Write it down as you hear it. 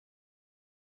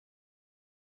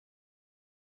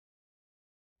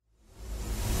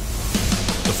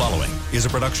following is a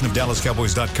production of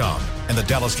DallasCowboys.com and the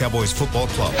Dallas Cowboys Football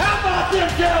Club. How about them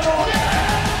Cowboys?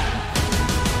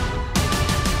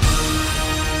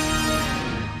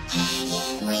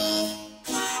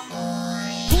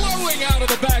 Blowing out of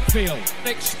the backfield,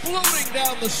 exploding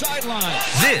down the sideline.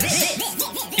 This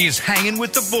is Hanging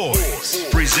with the Boys,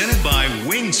 presented by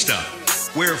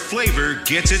Wingstop, where flavor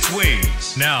gets its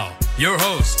wings. Now, your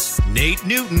hosts, Nate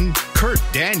Newton, Kurt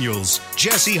Daniels,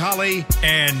 Jesse Holley,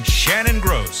 and Shannon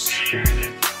Gross.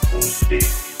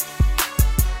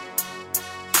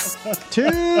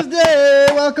 Tuesday,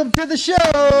 welcome to the show.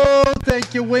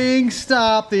 Thank you,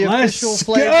 Wingstop, the official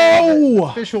flavor,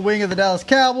 official wing of the Dallas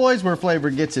Cowboys, where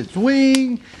flavor gets its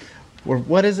wing.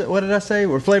 What is it? What did I say?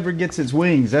 Where flavor gets its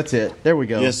wings. That's it. There we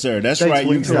go. Yes, sir. That's Thanks, right.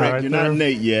 You're Wingstop. correct. You're not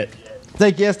Nate yet.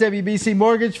 Thank you, SWBC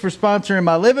Mortgage, for sponsoring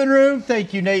my living room.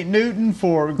 Thank you, Nate Newton,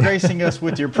 for gracing us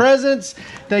with your presence.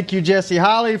 Thank you, Jesse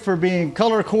Holley, for being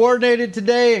color coordinated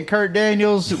today, and Kurt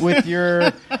Daniels with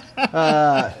your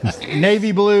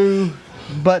navy blue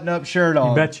button-up shirt on.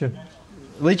 You betcha.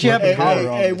 At least you have a collar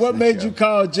on. Hey, what made you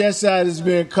call Jesse out as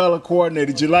being color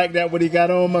coordinated? You like that, what he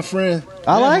got on, my friend?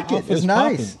 I like it. It's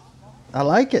nice. I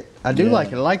like it. I do like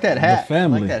it. I like that hat. The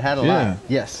family. I like that hat a lot.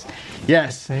 Yes.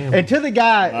 Yes. And to the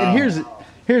guy, and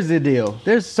here's the deal.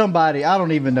 There's somebody, I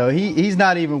don't even know. He's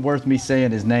not even worth me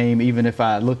saying his name, even if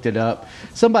I looked it up.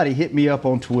 Somebody hit me up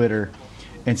on Twitter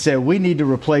and said, we need to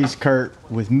replace Kurt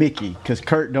with Mickey because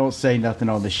Kurt don't say nothing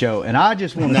on the show. And I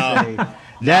just want to say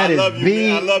that is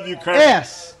BS. I love you, Kurt.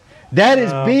 That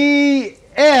is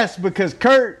BS because,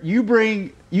 Kurt, you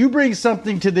bring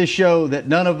something to this show that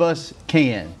none of us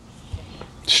can.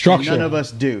 Structure. None of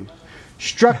us do.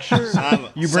 Structure.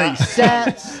 You bring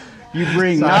stats. You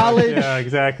bring knowledge. Yeah,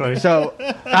 exactly. So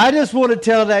I just want to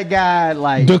tell that guy,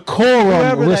 like, decorum,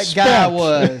 whoever respect. that guy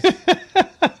was,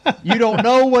 you don't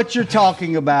know what you're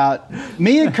talking about.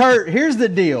 Me and Kurt, here's the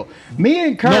deal. Me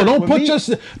and Kurt. No, don't put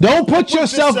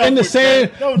yourself in the same.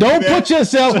 Don't put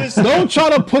yourself. Don't try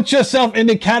to put yourself in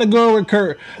the category with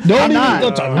Kurt. Don't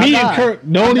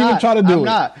even try to do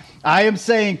it. I am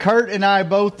saying Kurt and I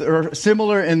both are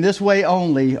similar in this way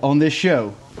only on this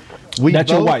show. We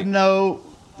both know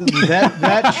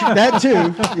that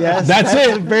too. Yes, that's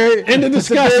it. End of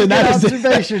discussion. That is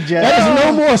observation, Jeff. There's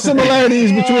no more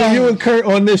similarities between you and Kurt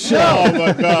on this show. Oh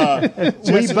my God!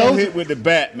 We both hit with the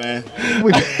bat, man.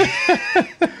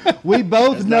 We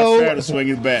both know. Not fair to swing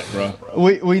his bat, bro.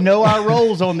 We know our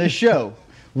roles on this show.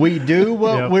 We do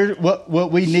what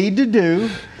we need to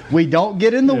do. We don't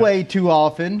get in the way too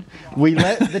often. We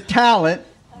let the talent,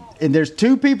 and there's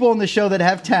two people on the show that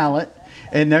have talent,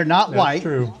 and they're not white.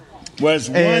 True. Was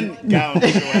one guy on the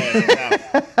show has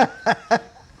talent.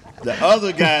 The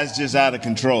other guy's just out of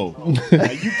control. Now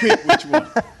you pick which one.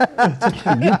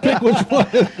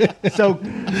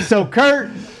 So Kurt,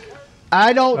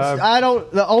 I don't.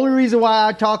 The only reason why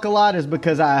I talk a lot is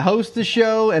because I host the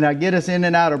show and I get us in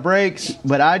and out of breaks.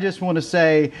 But I just want to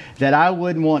say that I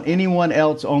wouldn't want anyone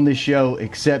else on this show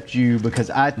except you because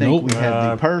I think we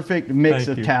have the perfect mix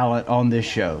of talent on this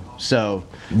show. So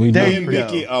there you go.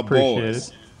 Mickey are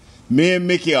boys. Me and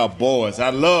Mickey are boys. I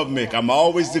love Mick. I'm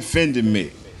always defending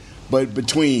Mick. But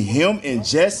between him and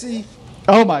Jesse.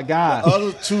 Oh my God! The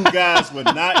other two guys would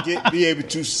not be able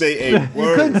to say a word.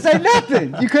 You couldn't say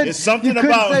nothing. There's something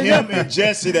about him and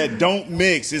Jesse that don't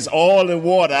mix. It's all in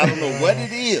water. I don't know what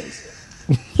it is.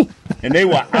 And they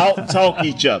will out-talk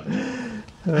each other.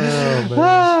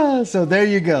 So there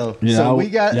you go. Yeah, so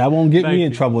y'all won't get me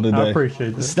in trouble today. I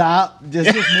appreciate that. Stop.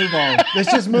 Just move on.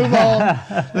 Let's just move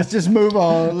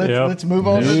on. Let's move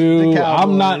on. Dude,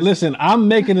 I'm not. Listen, I'm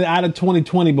making it out of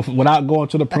 2020 without going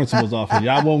to the principal's office.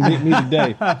 Y'all won't get me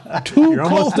today. Too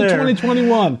close to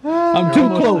 2021. I'm too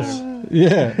close.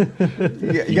 Yeah.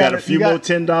 You got a few more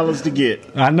 $10 to get.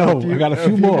 I know. I got a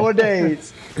few more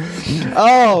days.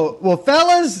 Oh, well,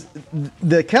 fellas,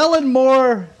 the Kellen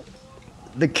Moore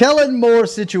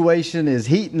situation is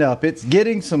heating up. It's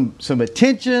getting some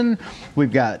attention.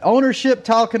 We've got ownership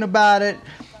talking about it.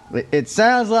 It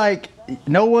sounds like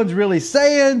no one's really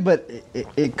saying, but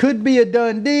it could be a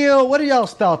done deal. What are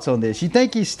y'all's thoughts on this? You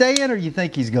think he's staying or you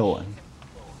think he's going?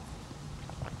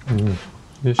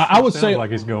 I would say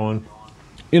like he's going.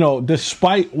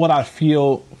 Despite what I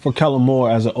feel for Kellen Moore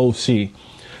as an OC,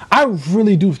 I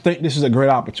really do think this is a great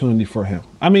opportunity for him.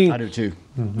 I mean, I do too.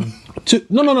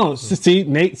 No. See,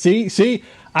 Nate, see,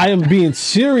 I am being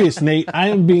serious, Nate. I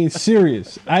am being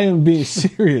serious. Be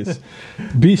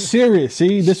serious.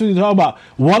 See, this is what you're talking about.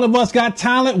 One of us got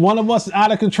talent. One of us is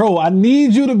out of control. I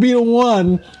need you to be the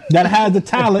one that has the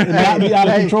talent and not be out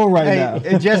of control now.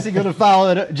 And Jesse going to follow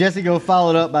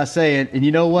it up by saying, and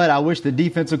you know what? I wish the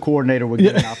defensive coordinator would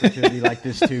get an opportunity like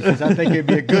this too, because I think it'd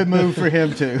be a good move for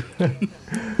him too.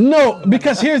 No,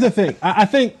 because here's the thing. I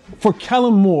think for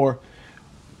Kellen Moore,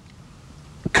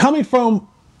 coming from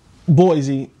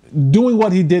Boise, doing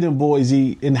what he did in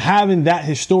Boise, and having that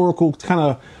historical kind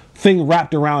of thing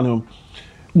wrapped around him,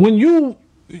 when you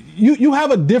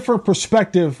have a different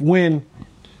perspective when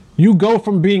you go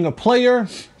from being a player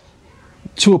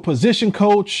to a position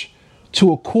coach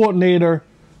to a coordinator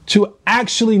to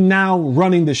actually now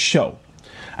running the show.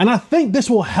 And I think this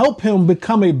will help him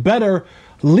become a better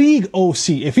league OC.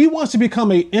 If he wants to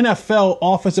become a NFL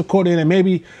offensive coordinator,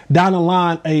 maybe down the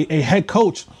line a head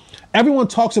coach, everyone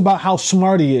talks about how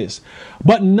smart he is,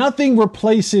 but nothing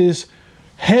replaces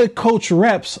head coach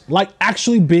reps like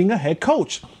actually being a head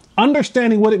coach.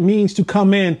 Understanding what it means to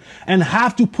come in and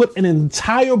have to put an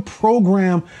entire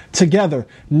program together,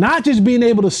 not just being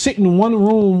able to sit in one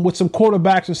room with some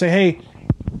quarterbacks and say, hey,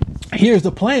 here's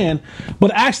the plan,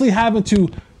 but actually having to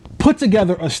put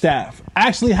together a staff,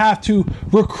 actually have to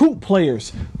recruit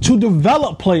players, to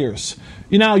develop players.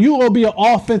 You know, you will be an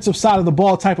offensive side of the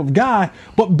ball type of guy,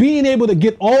 but being able to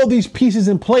get all these pieces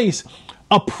in place,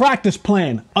 a practice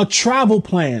plan, a travel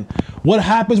plan, what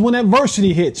happens when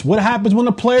adversity hits, what happens when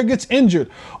a player gets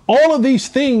injured. All of these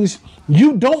things,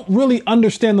 you don't really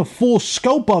understand the full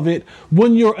scope of it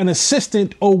when you're an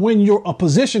assistant or when you're a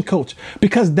position coach,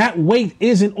 because that weight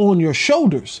isn't on your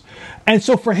shoulders. And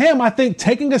so for him, I think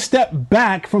taking a step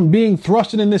back from being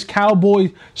thrusted in this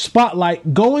Cowboy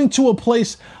spotlight, going to a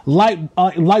place like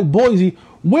Boise,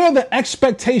 where the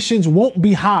expectations won't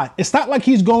be high. It's not like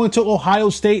he's going to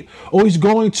Ohio State or he's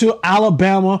going to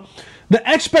Alabama. The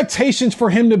expectations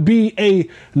for him to be a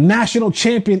national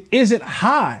champion isn't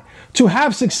high. To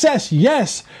have success,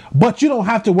 yes, but you don't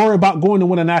have to worry about going to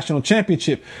win a national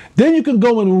championship. Then you can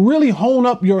go and really hone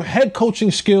up your head coaching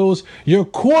skills, your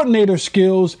coordinator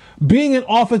skills, being an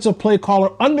offensive play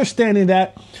caller, understanding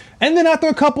that. And then after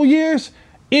a couple years,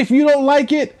 if you don't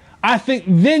like it, I think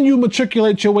then you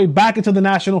matriculate your way back into the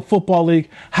National Football League,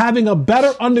 having a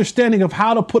better understanding of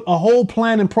how to put a whole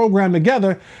plan and program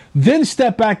together, then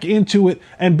step back into it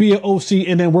and be an OC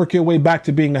and then work your way back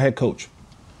to being a head coach.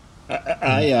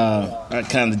 I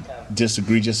kind of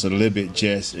disagree just a little bit,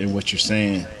 Jess, in what you're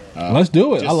saying. Let's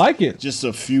do it. I like it. Just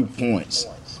a few points,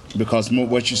 because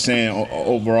what you're saying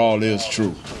overall is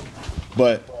true.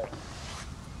 But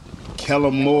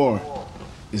Kellen Moore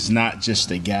is not just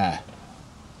a guy.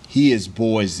 He is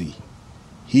Boise.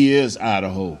 He is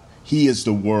Idaho. He is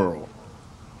the world.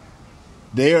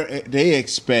 They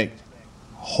expect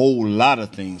a whole lot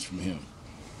of things from him.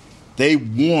 They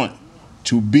want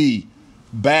to be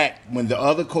back when the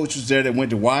other coaches there that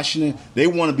went to Washington, they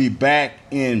want to be back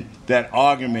in that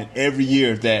argument every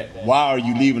year that why are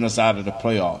you leaving us out of the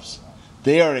playoffs?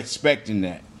 They are expecting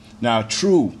that. Now,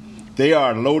 true, they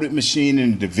are a loaded machine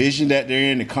in the division that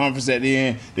they're in, the conference that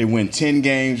they're in. They win 10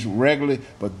 games regularly,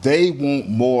 but they want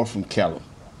more from Kellen.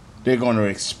 They're going to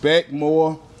expect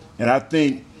more, and I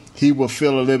think he will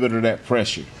feel a little bit of that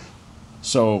pressure.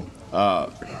 So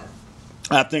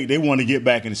I think they want to get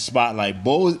back in the spotlight.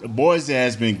 Boise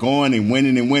has been going and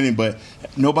winning, but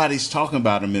nobody's talking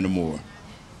about them anymore.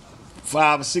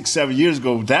 5 or 6, 7 years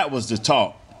ago, that was the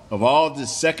talk. Of all the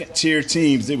second-tier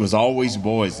teams, it was always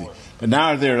Boise. But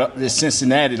now they're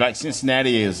Cincinnati, like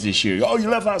Cincinnati is this year. Oh, you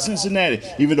left out Cincinnati,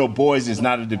 even though Boise is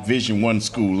not a Division I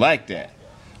school like that.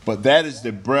 But that is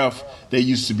the breath they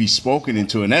used to be spoken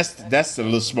into, and that's the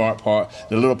little smart part,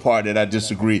 the little part that I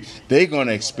disagree. They're going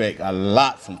to expect a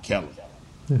lot from Kellen.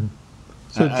 Mm-hmm.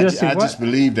 So Jesse, I just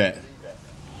believe that.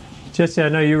 Jesse, I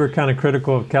know you were kind of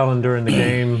critical of Kellen during the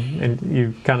game, and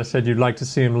you kind of said you'd like to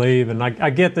see him leave. And I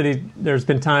get that there's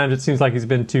been times it seems like he's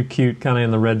been too cute kind of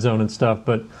in the red zone and stuff.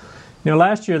 But, you know,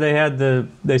 last year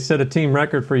they set a team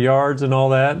record for yards and all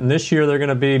that. And this year they're going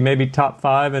to be maybe top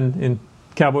 5 in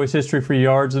Cowboys history for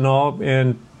yards and all.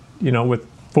 And, you know, with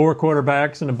 4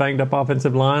 quarterbacks and a banged-up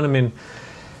offensive line, I mean,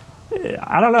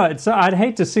 I don't know. I'd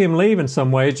hate to see him leave in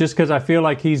some ways just because I feel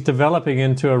like he's developing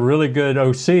into a really good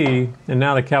OC, and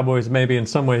now the Cowboys maybe in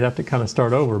some ways have to kind of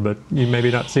start over, but you maybe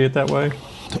not see it that way?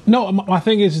 No, my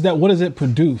thing is that what has it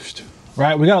produced,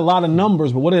 right? We got a lot of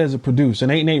numbers, but what has it produced? An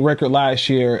 8-8 record last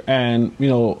year and, you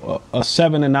know, a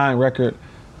 7-9 record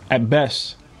at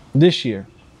best this year.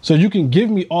 So you can give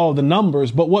me all of the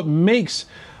numbers, but what makes,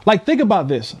 like, think about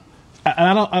this.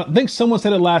 And I think someone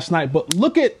said it last night, but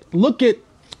look at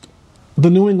the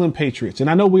New England Patriots, and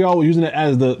I know we're always using it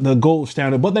as the gold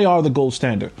standard, but they are the gold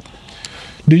standard.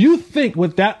 Do you think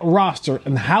with that roster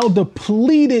and how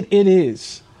depleted it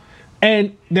is,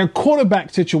 and their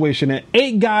quarterback situation, and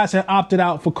 8 guys have opted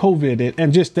out for COVID,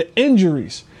 and just the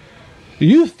injuries, do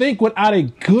you think without a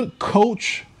good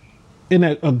coach in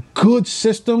a good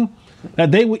system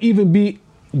that they would even be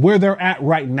where they're at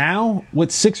right now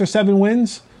with 6 or 7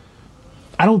 wins?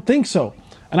 I don't think so.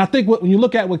 And I think when you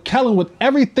look at with Kellen, with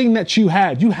everything that you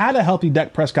had a healthy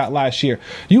Dak Prescott last year.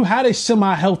 You had a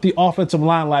semi-healthy offensive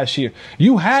line last year.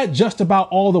 You had just about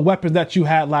all the weapons that you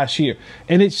had last year.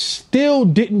 And it still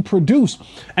didn't produce.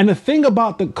 And the thing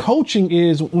about the coaching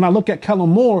is, when I look at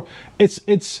Kellen Moore,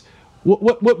 it's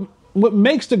what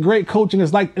makes the great coaching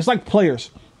is it's like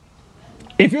players.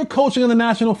 If you're coaching in the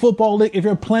National Football League, if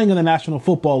you're playing in the National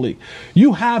Football League,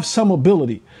 you have some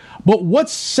ability. But what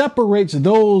separates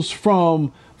those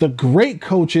from the great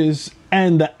coaches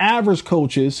and the average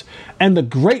coaches and the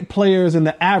great players and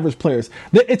the average players?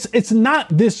 It's not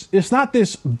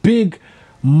this big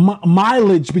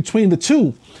mileage between the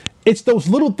two. It's those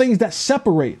little things that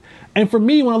separate. And for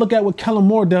me, when I look at what Kellen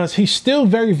Moore does, he's still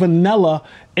very vanilla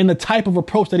in the type of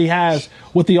approach that he has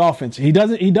with the offense. He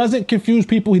doesn't confuse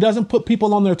people. He doesn't put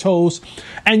people on their toes.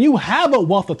 And you have a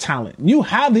wealth of talent. You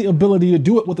have the ability to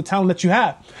do it with the talent that you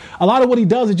have. A lot of what he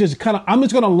does is just I'm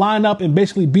just going to line up and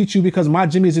basically beat you because my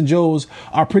Jimmys and Joes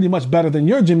are pretty much better than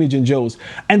your Jimmys and Joes.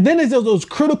 And then there's those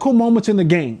critical moments in the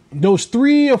game, those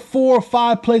 3 or 4 or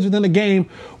 5 plays within the game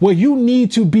where you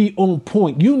need to be on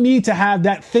point. You need to have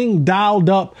that thing dialed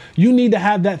up. You need to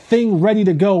have that thing ready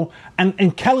to go.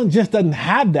 And Kellen just doesn't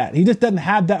have that. He just doesn't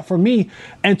have that for me.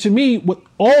 And to me, with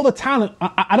all the talent,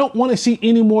 I don't want to see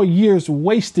any more years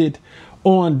wasted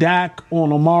on Dak,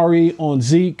 on Amari, on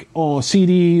Zeke, on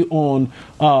CD, on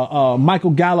Michael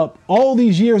Gallup. All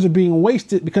these years are being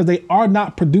wasted because they are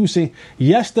not producing.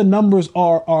 Yes, the numbers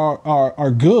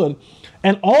are good.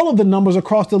 And all of the numbers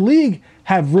across the league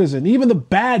have risen. Even the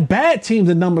bad teams,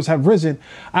 the numbers have risen.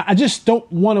 I just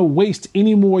don't want to waste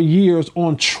any more years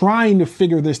on trying to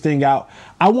figure this thing out.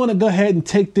 I want to go ahead and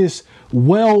take this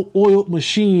well-oiled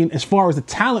machine as far as the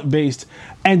talent based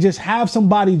and just have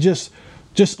somebody just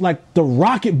like the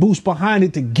rocket boost behind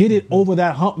it to get it over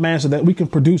that hump, man, so that we can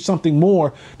produce something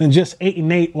more than just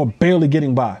 8-8 or barely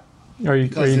getting by. Are you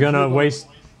going to waste?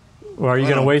 Or are you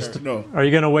going to waste? No. Are you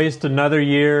going to waste another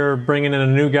year bringing in a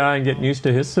new guy and getting used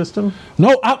to his system?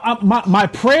 No, my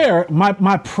prayer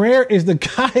is the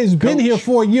guy has been here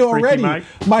for a year already.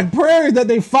 My prayer is that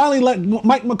they finally let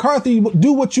Mike McCarthy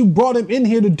do what you brought him in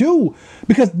here to do,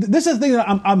 because this is the thing that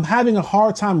I'm having a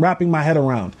hard time wrapping my head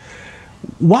around.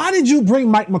 Why did you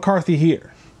bring Mike McCarthy here?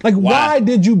 Like, why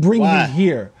did you bring him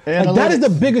here? Like, that is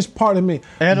the biggest part of me.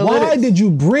 Why did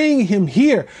you bring him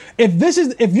here?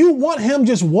 If you want him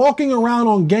just walking around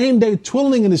on game day,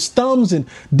 twiddling in his thumbs and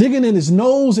digging in his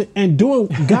nose and doing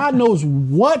God knows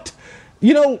what,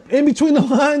 in between the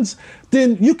lines,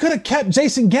 then you could have kept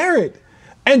Jason Garrett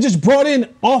and just brought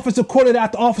in offensive coordinator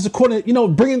after offensive coordinator,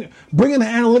 bringing the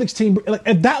analytics team. Like,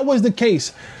 if that was the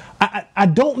case, I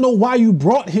don't know why you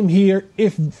brought him here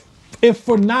if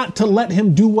for not to let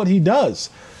him do what he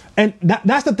does. And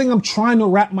that's the thing I'm trying to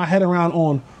wrap my head around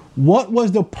on. What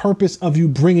was the purpose of you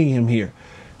bringing him here?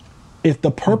 If the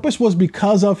purpose was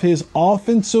because of his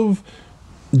offensive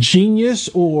genius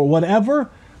or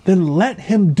whatever, then let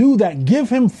him do that. Give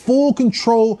him full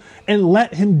control and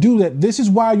let him do that. This is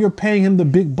why you're paying him the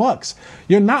big bucks.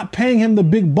 You're not paying him the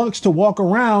big bucks to walk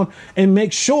around and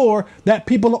make sure that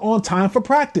people are on time for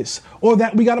practice or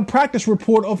that we got a practice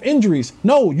report of injuries.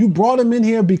 No, you brought him in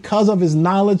here because of his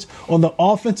knowledge on the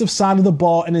offensive side of the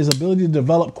ball and his ability to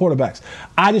develop quarterbacks.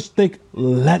 I just think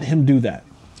let him do that.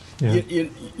 Yeah.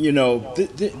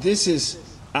 This is,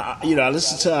 I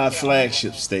listen to our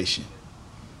flagship station.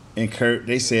 And Kurt,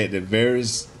 they said the very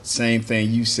same thing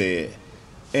you said.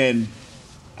 And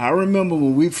I remember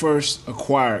when we first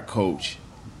acquired Coach,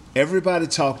 everybody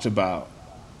talked about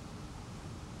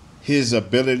his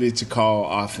ability to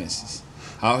call offenses,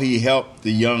 how he helped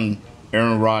the young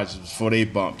Aaron Rodgers before they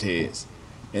bumped heads.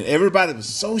 And everybody was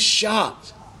so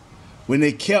shocked when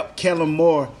they kept Kellen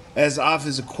Moore as the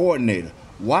offensive coordinator.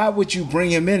 Why would you bring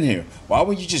him in here? Why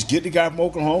wouldn't you just get the guy from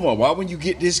Oklahoma? Why wouldn't you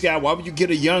get this guy? Why would you get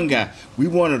a young guy? We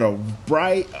wanted a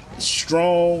bright,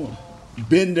 strong,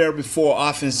 been there before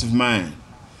offensive mind.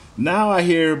 Now I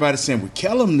hear everybody saying, with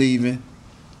Kellen leaving,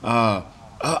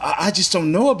 I just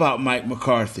don't know about Mike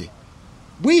McCarthy.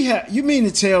 You mean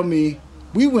to tell me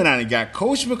we went out and got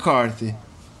Coach McCarthy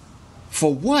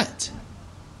for what?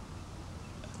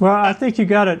 Well, I think you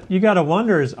got to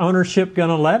wonder, is ownership going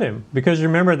to let him? Because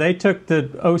remember, they took the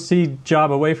OC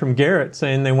job away from Garrett,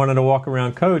 saying they wanted to walk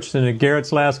around coach. And in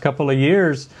Garrett's last couple of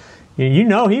years, he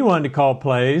wanted to call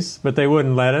plays, but they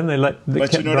wouldn't let him. They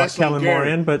brought Kellen Moore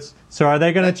in. But so are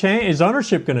they going to change? Is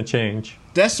ownership going to change?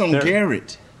 That's on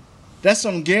Garrett. That's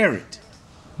on Garrett.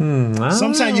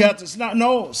 Sometimes you have to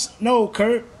no,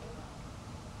 Kurt.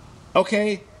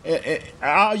 Okay,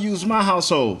 I'll use my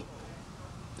household.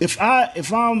 If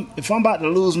I'm about to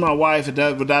lose my wife,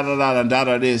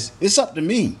 this, it's up to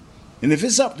me. And if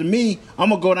it's up to me, I'm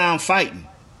gonna go down fighting.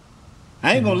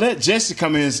 I ain't gonna let Jesse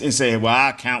come in and say, "Well,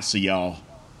 I'll counsel y'all,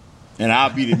 and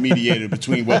I'll be the mediator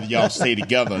between whether y'all stay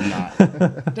together or not."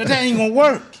 That ain't gonna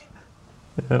work.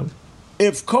 Yeah.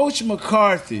 If Coach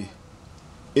McCarthy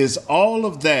is all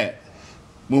of that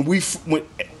when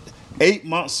 8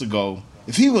 months ago.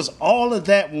 If he was all of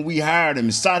that when we hired him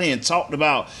and started and talked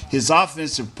about his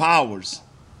offensive powers,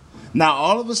 now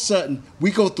all of a sudden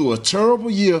we go through a terrible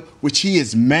year, which he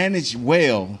has managed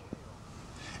well,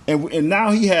 and now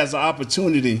he has an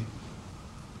opportunity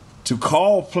to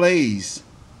call plays.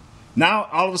 Now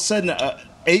all of a sudden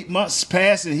 8 months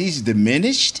pass and he's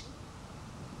diminished.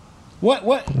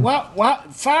 Why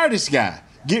fire this guy?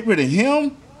 Get rid of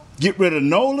him, get rid of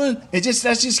Nolan, and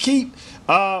let's just keep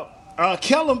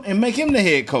Kellum and make him the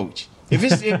head coach.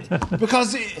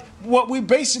 Because what we're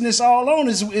basing this all on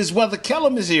is whether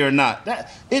Kellum is here or not.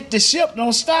 The ship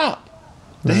don't stop.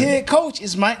 The head coach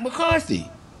is Mike McCarthy.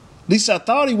 At least I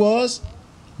thought he was.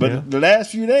 But the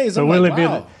last few days, I'm like,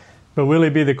 wow. But will he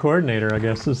be the coordinator, I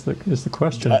guess, is the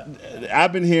question.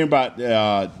 I've been hearing about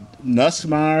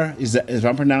Nussmeier. If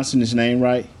I'm pronouncing his name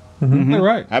right? Mm-hmm.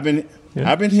 Right. I've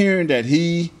been hearing that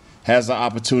he has the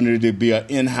opportunity to be an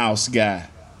in-house guy.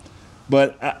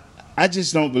 But I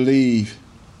just don't believe,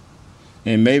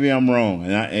 and maybe I'm wrong.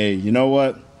 And you know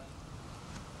what?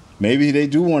 Maybe they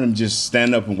do want him to just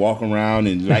stand up and walk around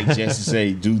and, like Jesse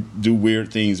say, do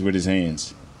weird things with his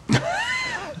hands.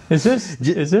 Is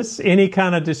this any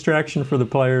kind of distraction for the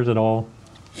players at all?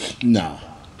 No.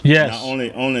 Yes. Not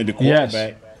only the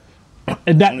quarterback. Yes.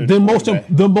 And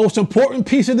the most important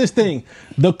piece of this thing,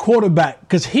 the quarterback,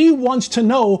 because he wants to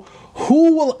know,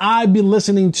 who will I be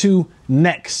listening to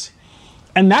next?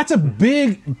 And that's a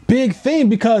big, big thing,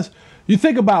 because you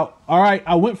think about, all right,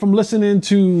 I went from listening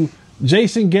to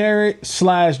Jason Garrett /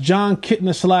 John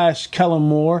Kitna / Kellen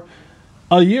Moore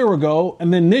a year ago,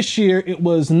 and then this year it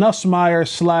was Nussmeier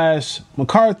 /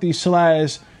 McCarthy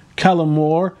 / Kellen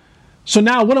Moore. So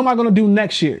now what am I going to do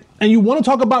next year? And you want to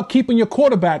talk about keeping your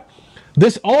quarterback.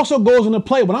 This also goes into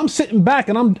play. When I'm sitting back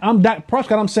and I'm Dak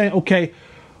Prescott, I'm saying, okay,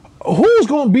 who's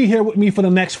going to be here with me for the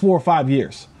next 4 or 5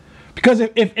 years? Because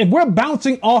if we're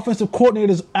bouncing offensive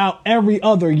coordinators out every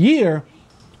other year,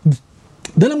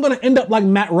 then I'm going to end up like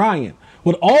Matt Ryan,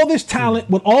 with all this talent,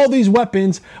 with all these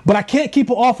weapons, but I can't keep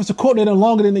an offensive coordinator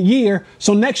longer than a year.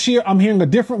 So next year, I'm hearing a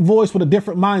different voice with a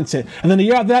different mindset. And then the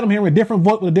year after that, I'm hearing a different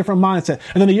voice with a different mindset.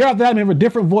 And then the year after that, I'm hearing a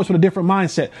different voice with a different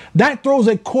mindset. That throws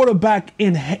a quarterback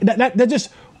in.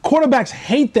 Quarterbacks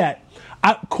hate that.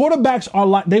 Quarterbacks are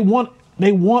like, they want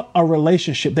a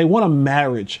relationship. They want a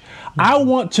marriage. I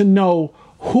want to know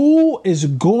who is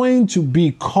going to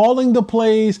be calling the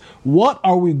plays. What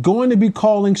are we going to be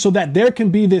calling, so that there can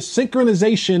be this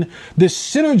synchronization, this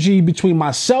synergy between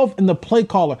myself and the play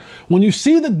caller. When you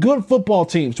see the good football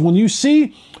teams, when you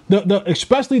see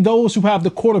especially those who have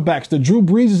the quarterbacks, the Drew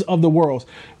Breeses of the world,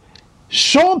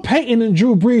 Sean Payton and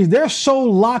Drew Brees, they're so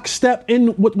lockstep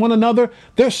in with one another.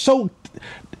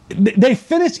 They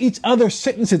finish each other's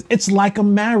sentences. It's like a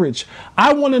marriage.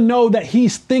 I want to know that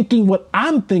he's thinking what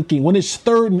I'm thinking when it's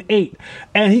 3rd and 8,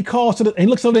 and he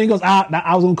looks over there and he goes,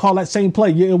 I was going to call that same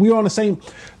play. Yeah, we were on the same.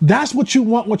 That's what you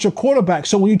want with your quarterback.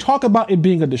 So when you talk about it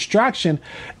being a distraction,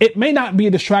 it may not be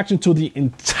a distraction to the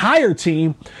entire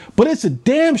team, but it's a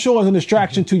damn sure as a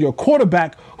distraction to your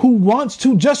quarterback, who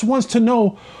just wants to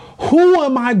know, who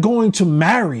am I going to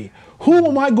marry? Who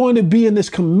am I going to be in this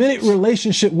committed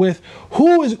relationship with?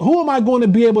 Who am I going to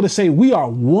be able to say we are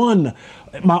one?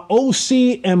 My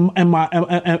OC and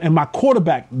my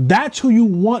quarterback. That's who you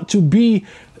want to be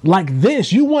like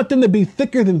this. You want them to be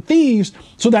thicker than thieves,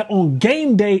 so that on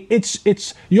game day,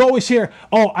 it's you always hear,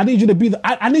 oh, I need you to be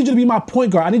I need you to be my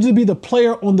point guard. I need you to be the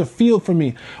player on the field for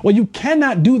me. Well, you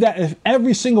cannot do that if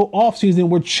every single offseason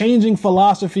we're changing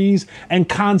philosophies and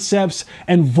concepts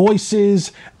and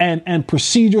voices and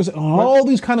procedures and all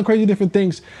these kind of crazy different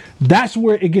things. That's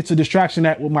where it gets a distraction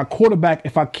at with my quarterback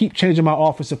if I keep changing my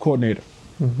offensive coordinator.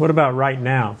 What about right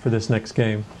now for this next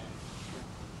game?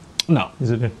 No.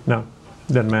 No?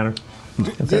 Doesn't matter.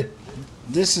 Okay.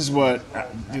 This is what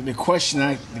the question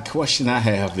I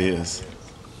have is,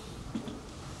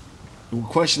 the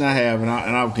question I have, and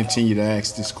I will continue to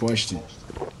ask this question: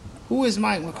 who is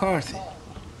Mike McCarthy?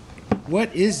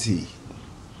 What is he?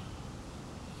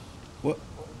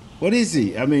 What is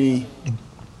he? I mean,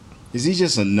 is he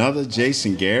just another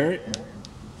Jason Garrett?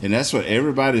 And that's what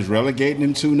everybody's relegating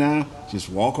him to now? Just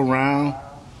walk around?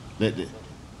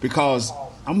 Because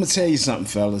I'm going to tell you something,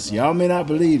 fellas. Y'all may not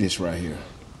believe this right here.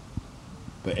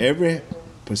 But every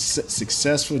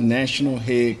successful national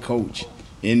head coach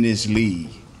in this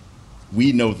league,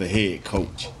 we know the head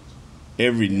coach.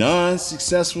 Every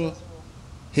non-successful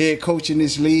head coach in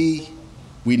this league,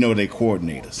 we know their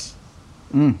coordinators.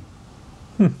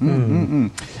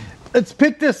 Let's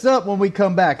pick this up when we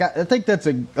come back. I think that's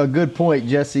a good point,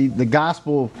 Jesse. The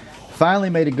gospel finally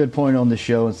made a good point on the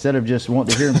show. Instead of just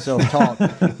wanting to hear himself talk,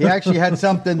 he actually had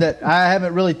something that I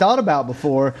haven't really thought about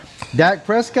before. Dak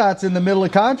Prescott's in the middle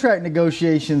of contract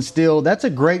negotiations still. That's a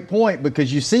great point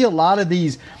because you see a lot of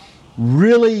these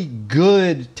really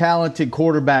good, talented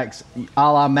quarterbacks,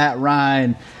 a la Matt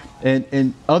Ryan,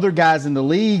 and other guys in the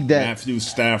league that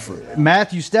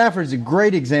Matthew Stafford is a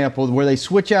great example where they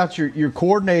switch out your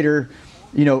coordinator,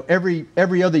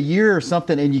 every other year or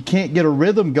something, and you can't get a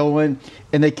rhythm going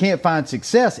and they can't find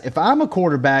success. If I'm a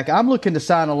quarterback, I'm looking to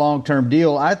sign a long-term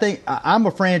deal. I think I'm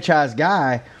a franchise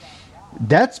guy.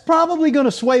 That's probably going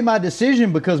to sway my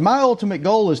decision because my ultimate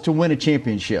goal is to win a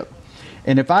championship.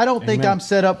 And if I don't think I'm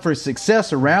set up for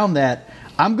success around that,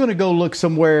 I'm going to go look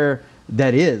somewhere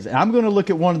that is. And I'm going to look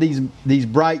at one of these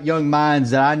bright young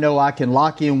minds that I know I can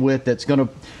lock in with that's going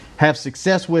to have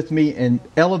success with me and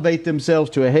elevate themselves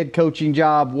to a head coaching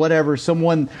job, whatever,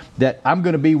 someone that I'm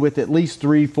going to be with at least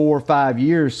 3, 4, 5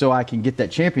 years so I can get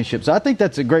that championship. So I think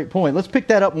that's a great point. Let's pick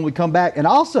that up when we come back. And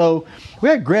also, we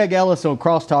had Greg Ellis on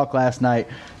Crosstalk last night.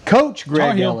 Coach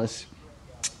Greg Ellis.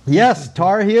 Yes,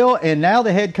 Tar Heel, and now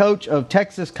the head coach of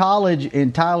Texas College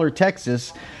in Tyler,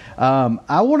 Texas.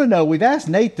 I want to know, we've asked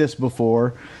Nate this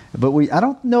before, but I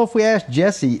don't know if we asked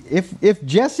Jesse. If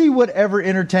Jesse would ever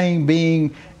entertain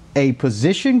being a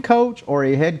position coach or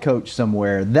a head coach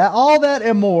somewhere, all that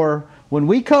and more when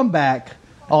we come back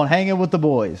on Hanging with the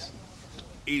Boys.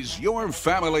 Is your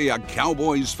family a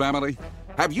Cowboys family?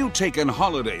 Have you taken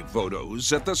holiday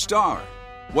photos at the Star?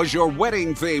 Was your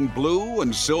wedding theme blue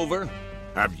and silver?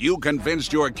 Have you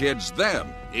convinced your kids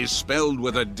them is spelled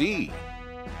with a D?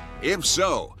 If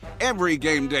so, every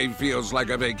game day feels like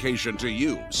a vacation to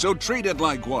you, so treat it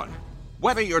like one.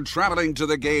 Whether you're traveling to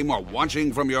the game or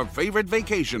watching from your favorite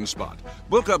vacation spot,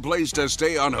 book a place to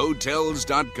stay on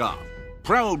Hotels.com.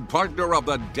 Proud partner of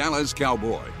the Dallas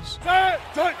Cowboys.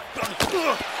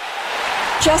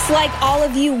 Just like all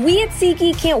of you, we at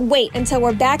SeatGeek can't wait until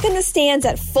we're back in the stands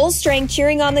at full strength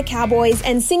cheering on the Cowboys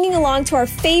and singing along to our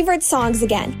favorite songs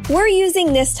again. We're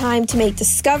using this time to make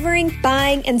discovering,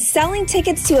 buying, and selling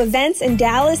tickets to events in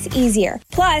Dallas easier.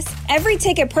 Plus, every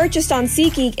ticket purchased on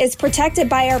SeatGeek is protected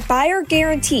by our buyer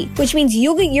guarantee, which means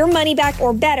you'll get your money back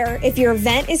or better if your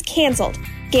event is canceled.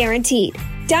 Guaranteed.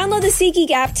 Download the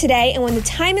SeatGeek app today, and when the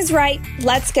time is right,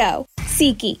 let's go.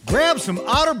 SeatGeek. Grab some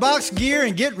OtterBox gear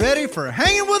and get ready for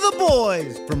Hanging with the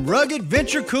Boys. From rugged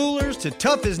venture coolers to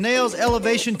tough as nails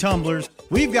elevation tumblers,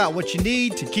 we've got what you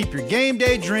need to keep your game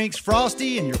day drinks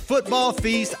frosty and your football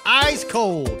feast ice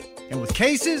cold. And with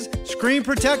cases, screen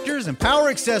protectors, and power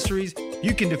accessories,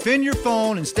 you can defend your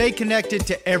phone and stay connected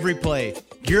to every play.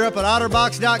 Gear up at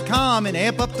OtterBox.com and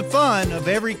amp up the fun of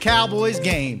every Cowboys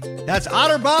game. That's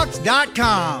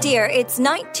OtterBox.com. Dear, it's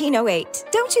 1908.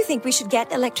 Don't you think we should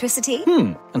get electricity?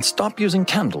 And stop using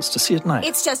candles to see at night.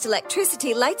 It's just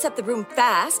electricity lights up the room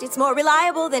fast. It's more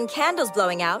reliable than candles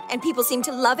blowing out, and people seem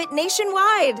to love it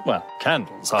nationwide. Well,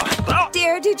 candles are...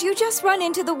 Dear, did you just run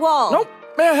into the wall? Nope.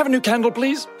 May I have a new candle,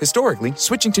 please? Historically,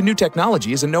 switching to new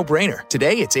technology is a no-brainer.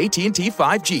 Today, it's AT&T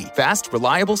 5G. Fast,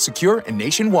 reliable, secure, and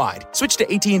nationwide. Switch to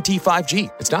AT&T 5G.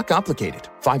 It's not complicated.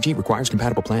 5G requires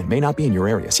compatible plan. May not be in your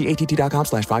area. See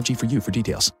att.com/5G for you for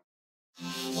details.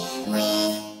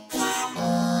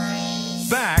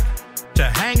 Back to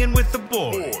Hanging with the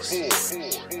Boys.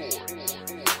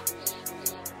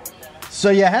 So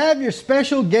you have your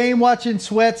special game-watching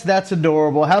sweats. That's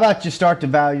adorable. How about you start to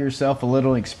value yourself a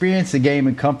little and experience the game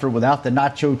in comfort without the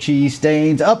nacho cheese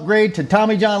stains? Upgrade to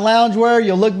Tommy John Loungewear.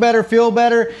 You'll look better, feel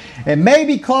better, and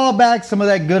maybe claw back some of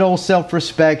that good old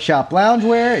self-respect. Shop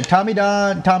loungewear at Tommy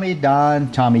John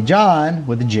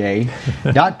with a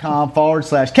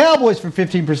J.com/Cowboys for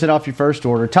 15% off your first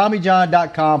order.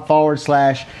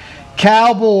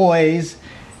 TommyJohn.com/Cowboys.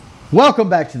 Welcome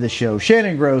back to the show.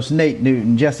 Shannon Gross, Nate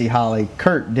Newton, Jesse Holley,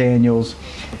 Kurt Daniels.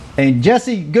 And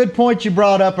Jesse, good point you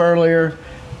brought up earlier.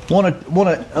 Want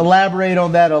to elaborate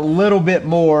on that a little bit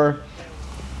more.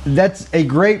 that's a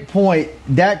great point.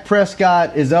 Dak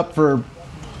Prescott is up for,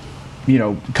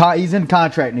 he's in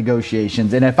contract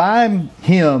negotiations. And if I'm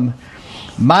him,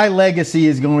 my legacy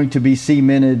is going to be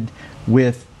cemented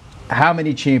with how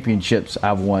many championships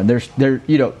I've won.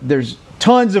 There's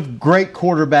tons of great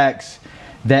quarterbacks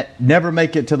that never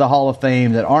make it to the Hall of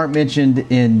Fame that aren't mentioned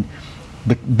in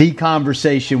the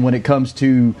conversation when it comes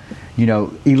to,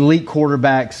 elite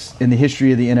quarterbacks in the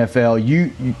history of the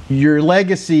NFL. Your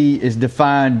legacy is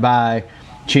defined by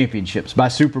championships, by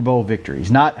Super Bowl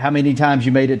victories, not how many times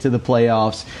you made it to the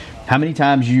playoffs, how many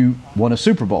times you won a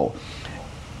Super Bowl.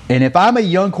 And if I'm a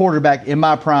young quarterback in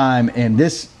my prime and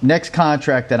this next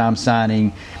contract that I'm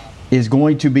signing is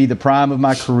going to be the prime of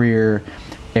my career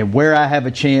and where I have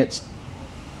a chance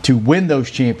to win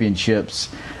those championships,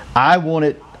 I want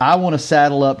to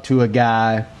saddle up to a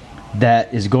guy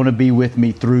that is going to be with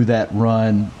me through that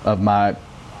run of my,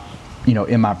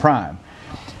 in my prime.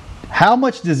 How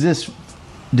much does this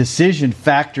decision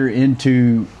factor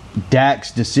into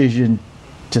Dak's decision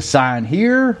to sign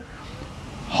here,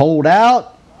 hold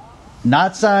out,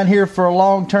 not sign here for a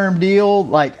long-term deal?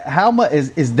 Like, how much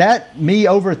is that me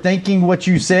overthinking what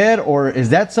you said, or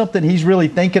is that something he's really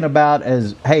thinking about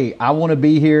as, hey, I want to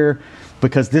be here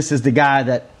because this is the guy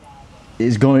that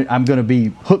I'm going to be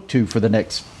hooked to for the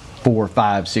next 4,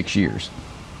 5, 6 years?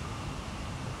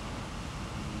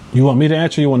 You want me to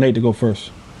answer or you want Nate to go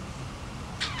first?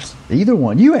 Either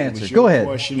one. You answer. Go ahead.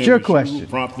 It's your question.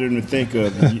 Prompted him to think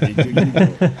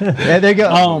of. Yeah, there you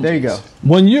go. There you go.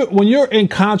 When you're in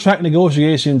contract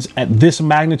negotiations at this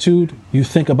magnitude, you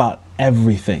think about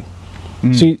everything.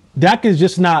 See, Dak is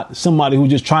just not somebody who's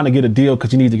just trying to get a deal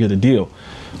because you need to get a deal.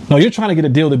 No, you're trying to get a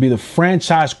deal to be the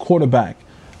franchise quarterback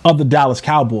of the Dallas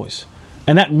Cowboys.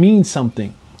 And that means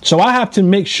something. So I have to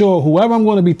make sure whoever I'm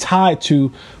going to be tied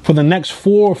to for the next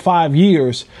 4 or 5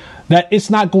 years, that it's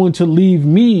not going to leave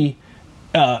me,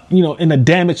 in a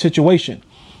damaged situation.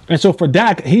 And so for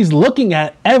Dak, he's looking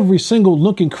at every single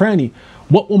nook and cranny.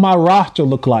 What will my roster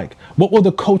look like? What will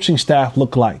the coaching staff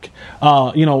look like?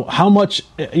 How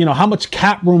much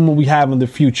cap room will we have in the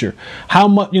future? How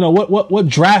much, what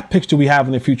draft picks do we have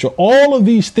in the future? All of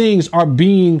these things are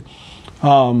being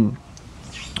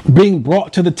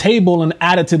brought to the table and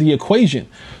added to the equation.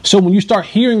 So when you start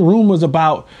hearing rumors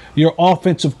about your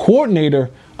offensive coordinator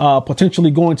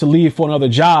potentially going to leave for another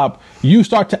job, you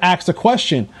start to ask the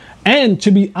question. And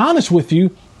to be honest with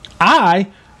you,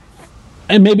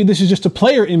 and maybe this is just a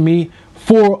player in me,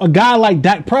 for a guy like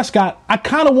Dak Prescott, I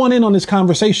kind of want in on this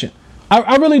conversation.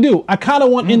 I really do. I kind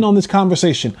of want in on this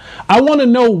conversation. I want to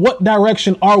know what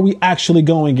direction are we actually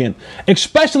going in,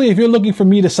 especially if you're looking for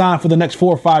me to sign for the next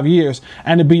 4 or 5 years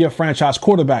and to be your franchise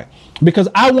quarterback, because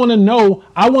I want to know,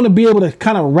 I want to be able to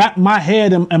kind of wrap my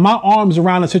head and my arms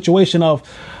around the situation of,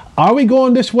 are we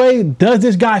going this way? Does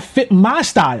this guy fit my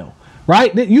style?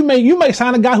 Right? You may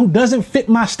sign a guy who doesn't fit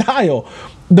my style,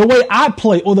 the way I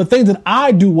play or the things that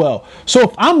I do well. So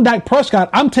if I'm Dak Prescott,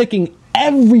 I'm taking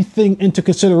everything into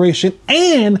consideration,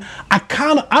 and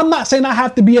I'm not saying I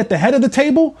have to be at the head of the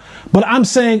table, but I'm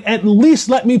saying at least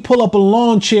let me pull up a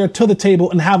lawn chair to the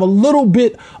table and have a little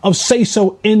bit of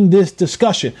say-so in this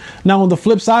discussion. Now, on the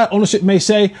flip side, ownership may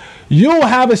say, you'll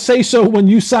have a say-so when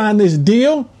you sign this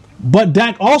deal, but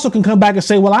Dak also can come back and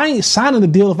say, well, I ain't signing the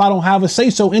deal if I don't have a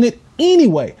say-so in it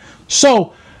anyway.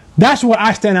 So that's where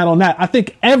I stand out on that. I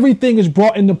think everything is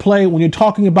brought into play when you're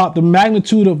talking about the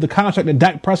magnitude of the contract that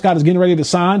Dak Prescott is getting ready to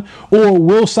sign, or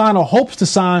will sign, or hopes to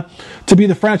sign, to be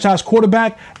the franchise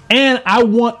quarterback. And I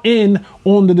want in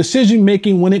on the decision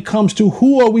making when it comes to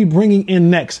who are we bringing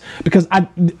in next. Because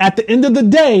at the end of the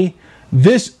day,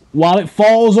 while it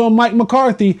falls on Mike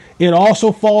McCarthy, it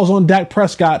also falls on Dak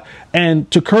Prescott.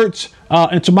 And to Kurt's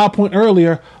and to my point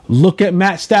earlier, look at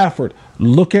Matt Stafford.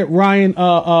 Look at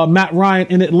Matt Ryan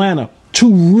in Atlanta.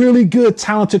 2 really good,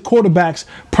 talented quarterbacks.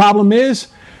 Problem is,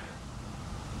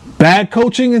 bad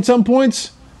coaching in some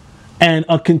points and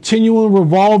a continuing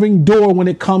revolving door when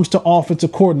it comes to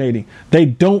offensive coordinating. They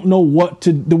don't know what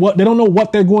to do. They don't know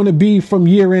what they're going to be from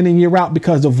year in and year out,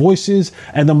 because the voices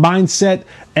and the mindset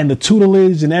and the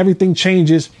tutelage and everything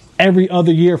changes every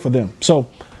other year for them. So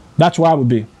that's where I would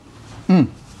be.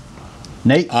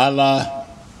 Nate? A la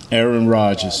Aaron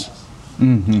Rodgers.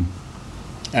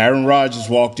 Mm-hmm. Aaron Rodgers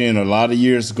walked in a lot of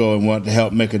years ago and wanted to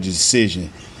help make a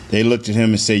decision. They looked at him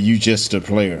and said, you just a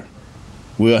player.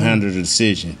 We'll handle the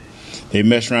decision. They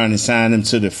messed around and signed him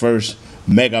to the first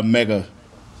mega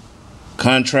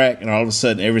contract, and all of a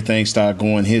sudden everything started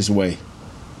going his way.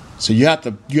 So you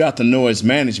have to know as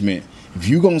management, if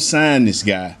you're going to sign this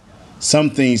guy, some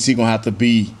things he's going to have to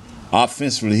be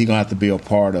offensively, he's going to have to be a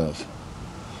part of.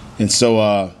 And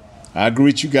so I agree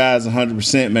with you guys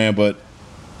 100%, man. But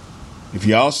if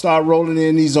y'all start rolling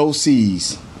in these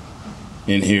OCs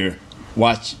in here,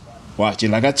 watch it.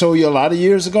 Like I told you a lot of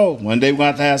years ago, one day we're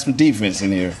going to have some defense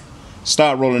in here.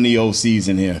 Start rolling the OCs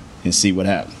in here and see what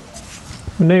happens.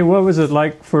 Nate, what was it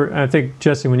like for, I think,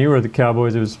 Jesse, when you were at the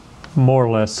Cowboys, it was more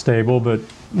or less stable, but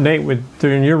Nate,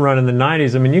 during your run in the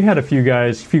 90s, I mean, you had a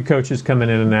few coaches coming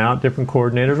in and out, different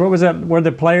coordinators. What was that? Were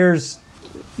the players,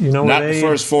 not were they the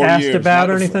first 4 asked years, about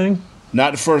or anything?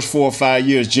 Not the first 4 or 5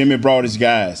 years. Jimmy brought his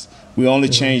guys. We only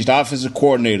changed offensive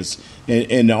coordinators.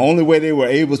 And the only way they were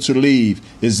able to leave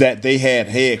is that they had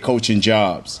head coaching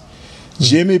jobs.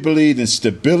 Jimmy believed in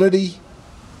stability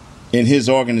in his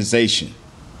organization.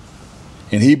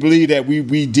 And he believed that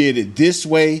we did it this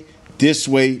way,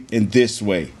 and this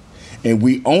way. And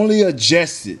we only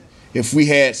adjusted if we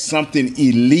had something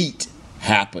elite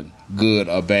happen, good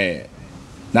or bad.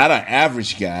 Not an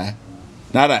average guy,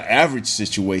 not an average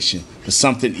situation, but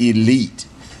something elite.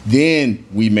 Then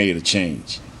we made a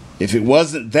change. If it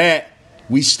wasn't that,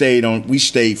 we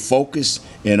stayed focused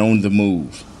and on the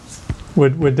move.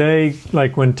 Would they,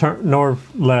 like when Norv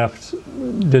left,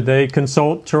 did they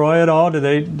consult Troy at all?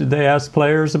 Did they ask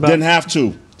players about? Didn't have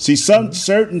to. See, some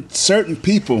certain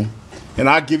people, and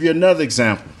I'll give you another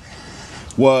example,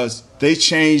 was they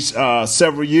changed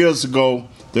several years ago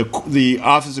the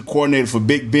offensive coordinator for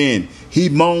Big Ben. He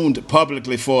moaned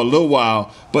publicly for a little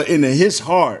while, but in his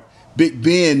heart, Big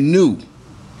Ben knew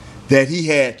that he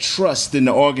had trust in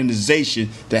the organization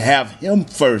to have him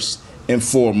first and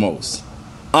foremost.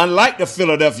 Unlike the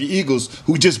Philadelphia Eagles,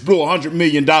 who just blew $100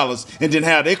 million and didn't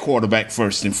have their quarterback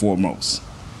first and foremost.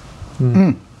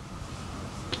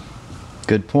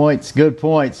 Good points. Good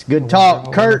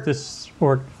talk, Kurt. This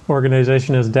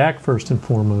organization has Dak first and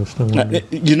foremost.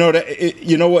 You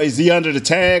know what? Is he under the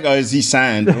tag or is he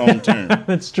signed long term?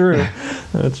 That's true.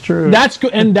 That's true. That's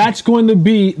going to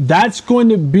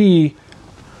be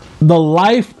the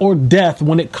life or death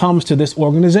when it comes to this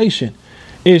organization.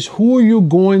 Is who are you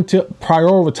going to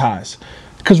prioritize?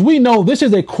 Because we know this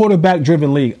is a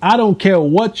quarterback-driven league. I don't care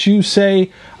what you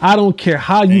say. I don't care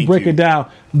how you break it down.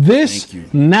 This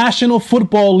National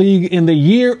Football League in the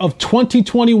year of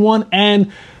 2021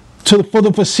 and for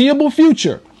the foreseeable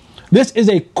future, this is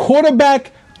a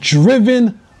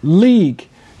quarterback-driven league.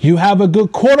 You have a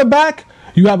good quarterback.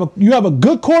 You have a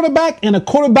good quarterback and a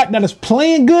quarterback that is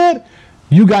playing good.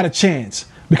 You got a chance.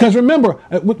 Because remember,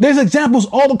 there's examples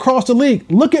all across the league.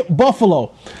 Look at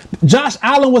Buffalo. Josh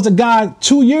Allen was a guy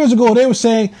 2 years ago. They were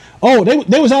saying,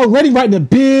 they was already writing a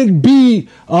big B,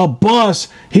 a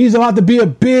bust. He's about to be a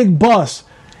big bust.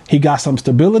 He got some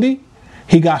stability.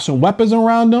 He got some weapons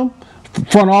around him.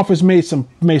 Front office made some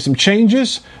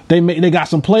changes. They got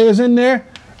some players in there.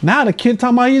 Now the kid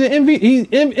talking about he's in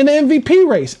the MVP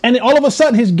race. And all of a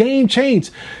sudden his game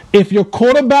changed. If your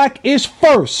quarterback is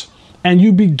first, and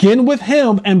you begin with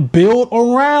him and build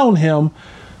around him,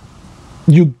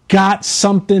 you got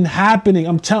something happening.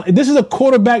 I'm telling you, this is a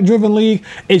quarterback-driven league.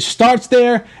 It starts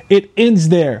there, it ends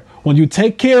there. When you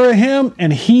take care of him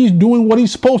and he's doing what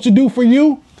he's supposed to do for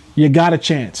you, you got a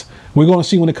chance. We're going to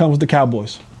see when it comes to the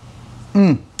Cowboys.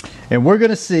 And we're going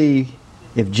to see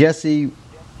if Jesse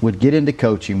would get into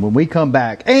coaching when we come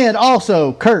back. And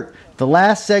also, Kurt, the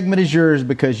last segment is yours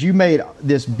because you made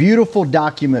this beautiful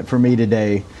document for me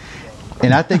today.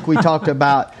 And I think we talked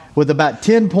about, with about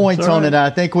 10 points on it,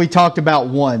 I think we talked about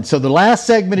one. So the last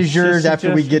segment is yours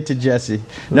after we get to Jesse.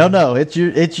 No,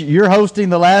 you're hosting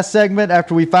the last segment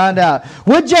after we find out.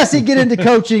 Would Jesse get into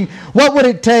coaching? What would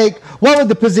it take? What would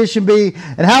the position be?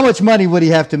 And how much money would he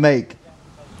have to make?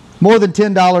 More than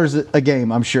 $10 a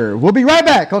game, I'm sure. We'll be right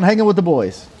back on Hanging with the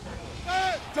Boys.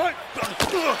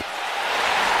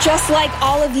 Just like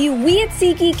all of you, we at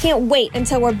SeatGeek can't wait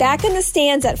until we're back in the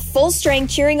stands at full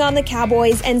strength cheering on the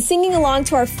Cowboys and singing along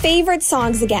to our favorite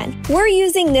songs again. We're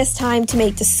using this time to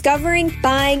make discovering,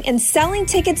 buying, and selling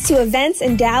tickets to events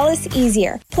in Dallas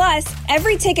easier. Plus,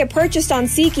 every ticket purchased on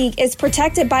SeatGeek is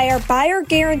protected by our buyer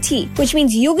guarantee, which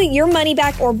means you'll get your money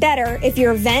back or better if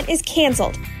your event is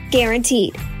canceled.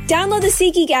 Guaranteed. Download the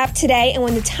SeatGeek app today, and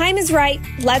when the time is right,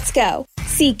 let's go.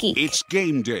 SeatGeek. It's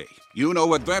game day. You know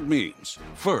what that means.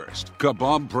 First,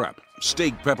 kebab prep.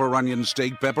 Steak, pepper, onion,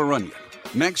 steak, pepper, onion.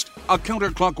 Next, a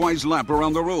counterclockwise lap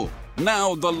around the room.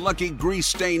 Now the lucky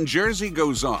grease-stained jersey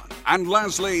goes on. And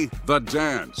lastly, the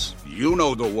dance. You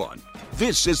know the one.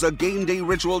 This is a game day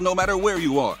ritual no matter where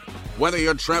you are. Whether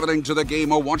you're traveling to the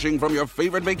game or watching from your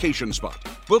favorite vacation spot,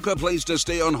 book a place to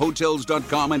stay on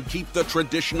Hotels.com and keep the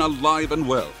tradition alive and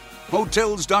well.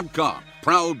 Hotels.com.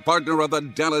 proud partner of the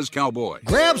Dallas Cowboys.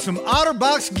 Grab some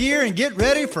OtterBox gear and get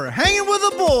ready for hanging with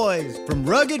the boys. From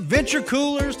rugged venture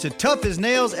coolers to tough as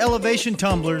nails elevation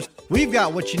tumblers, we've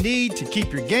got what you need to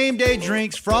keep your game day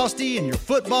drinks frosty and your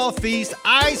football feast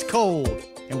ice cold.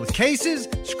 And with cases,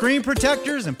 screen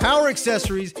protectors, and power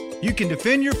accessories, you can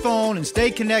defend your phone and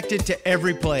stay connected to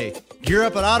every play. Gear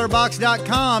up at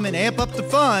OtterBox.com and amp up the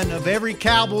fun of every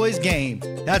Cowboys game.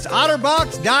 That's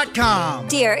OtterBox.com.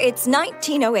 Dear, it's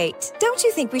 1908. Don't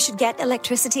you think we should get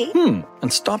electricity? And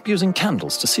stop using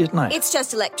candles to see at night. It's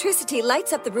just electricity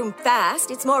lights up the room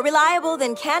fast. It's more reliable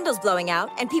than candles blowing out,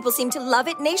 and people seem to love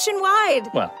it nationwide.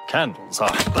 Well, candles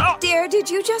are... Dear, did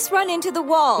you just run into the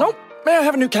wall? Nope. May I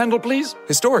have a new candle, please?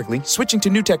 Historically, switching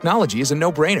to new technology is a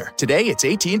no-brainer. Today, it's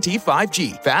AT&T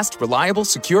 5G. Fast, reliable,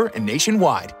 secure, and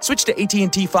nationwide. Switch to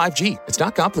AT&T 5G. It's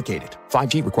not complicated.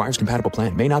 5G requires compatible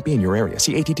plan. May not be in your area.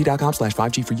 See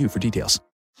att.com/5G for you for details.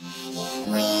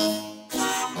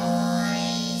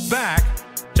 Back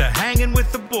to Hanging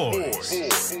with the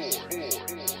Boys.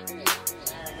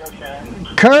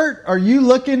 Kurt, are you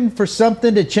looking for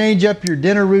something to change up your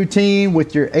dinner routine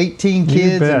with your 18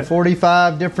 kids and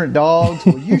 45 different dogs?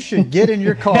 Well, you should get in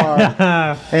your car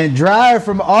and drive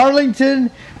from Arlington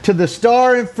to the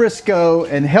Star in Frisco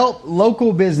and help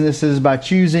local businesses by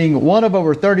choosing one of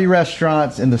over 30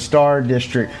 restaurants in the Star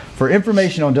District. For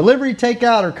information on delivery,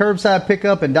 takeout, or curbside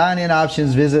pickup and dine-in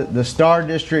options, visit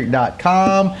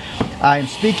thestardistrict.com. I am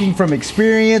speaking from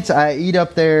experience. I eat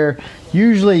up there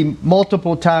usually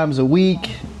multiple times a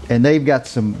week, and they've got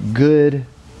some good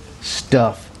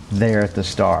stuff there at the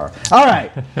Star. All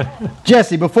right,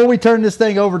 Jesse, before we turn this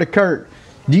thing over to Kurt,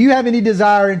 do you have any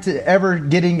desire into ever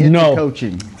getting into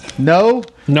coaching? No?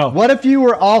 No. What if you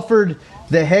were offered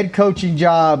the head coaching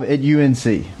job at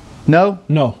UNC? No?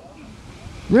 No.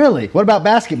 Really? What about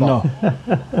basketball?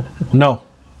 No.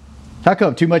 How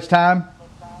come? Too much time?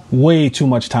 Way too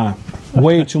much time.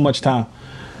 Way too much time.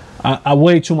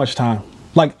 Way too much time.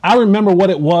 Like, I remember what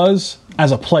it was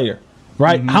as a player,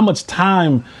 right? Mm-hmm. How much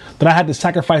time that I had to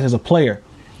sacrifice as a player.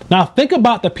 Now, think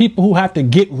about the people who have to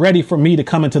get ready for me to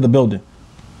come into the building.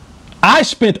 I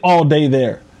spent all day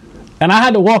there, and I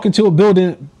had to walk into a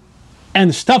building,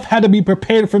 and stuff had to be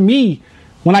prepared for me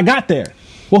when I got there.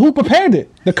 Well, who prepared it?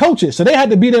 The coaches. So they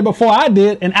had to be there before I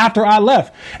did and after I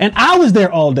left. And I was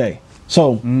there all day.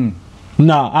 So,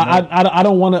 I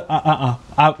don't want to.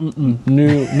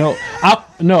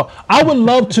 No. I would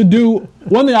love to do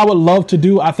one thing. I would love to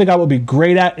do. I think I would be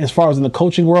great at, as far as in the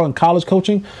coaching world and college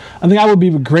coaching. I think I would be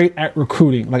great at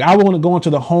recruiting. Like, I would want to go into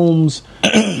the homes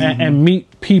and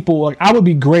meet people. Like, I would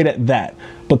be great at that.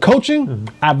 But coaching,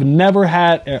 I've never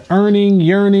had an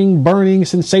yearning, burning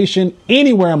sensation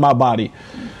anywhere in my body.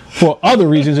 For other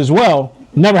reasons as well,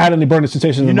 never had any burning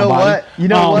sensations in my body. You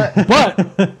know what?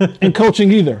 But in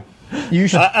coaching either.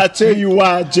 I tell you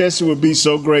why Jesse would be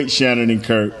so great, Shannon and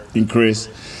Kurt and Chris,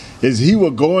 is he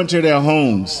would go into their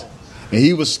homes and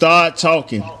he would start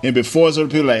talking, and before some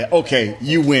people like, okay,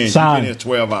 you win. You've been here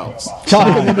 12 hours.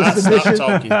 Talking Stop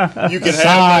talking. You can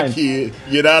have my kid.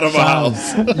 Get out of my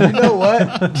house. You know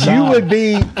what?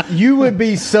 You would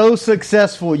be so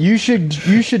successful. You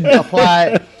should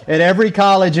apply at every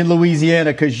college in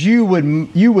Louisiana, because you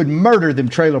would murder them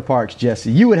trailer parks, Jesse.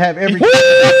 You would have every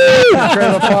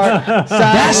trailer park.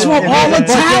 That's what all the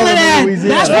talent at.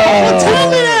 That's what all the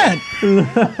talent at.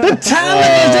 The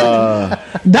talent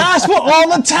is. That's what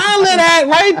all the talent at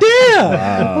right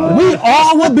there. We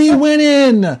all would be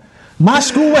winning. My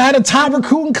school had a top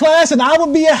recruiting class, and I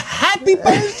would be a happy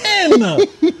person.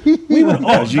 We would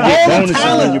all. You get bonuses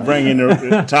when you bring in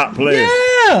the top players.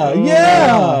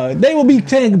 Yeah. They will be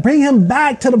saying, bring him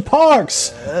back to the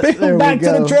parks. Bring him back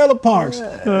to the trailer parks.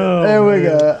 There we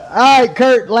go. All right,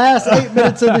 Kurt, last 8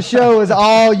 minutes of the show is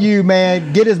all you,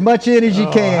 man. Get as much in as you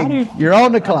can. You're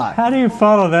on the clock. How do you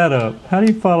follow that up? How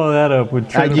do you follow that up with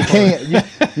trailer You parks?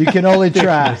 can't. You can only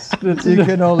try. You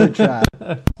can only try.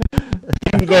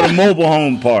 You can go to mobile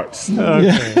home parks.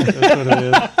 Okay, that's what it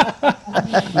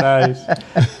is.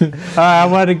 Nice. I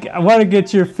want to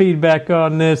get your feedback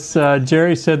on this.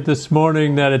 Jerry said this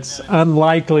morning that it's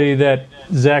unlikely that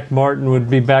Zach Martin would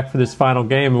be back for this final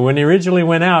game. And when he originally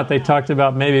went out, they talked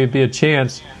about maybe it'd be a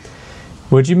chance.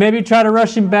 Would you maybe try to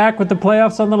rush him back with the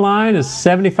playoffs on the line? Is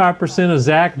 75% of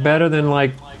Zach better than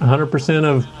like 100%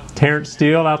 of Terrence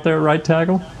Steele out there at right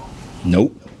tackle?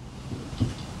 Nope.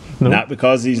 Not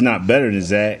because he's not better than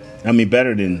Zach. I mean,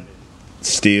 better than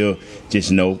Steele.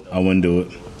 Just no, I wouldn't do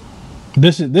it.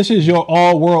 This is your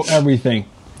all-world everything,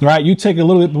 right? You take a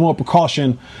little bit more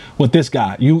precaution with this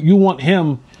guy. You want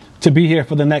him to be here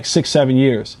for the next 6-7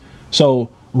 years.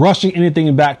 So rushing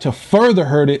anything back to further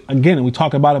hurt it, again, and we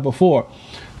talked about it before,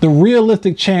 the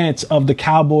realistic chance of the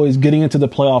Cowboys getting into the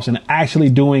playoffs and actually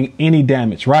doing any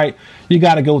damage, right? You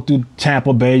got to go through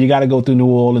Tampa Bay, you got to go through New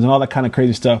Orleans and all that kind of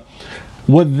crazy stuff.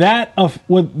 Would that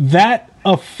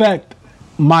affect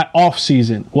my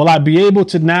offseason? Will I be able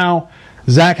to now?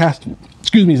 Zach has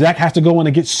to go in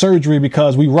and get surgery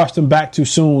because we rushed him back too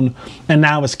soon, and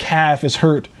now his calf is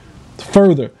hurt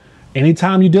further.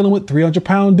 Anytime you're dealing with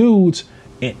 300-pound dudes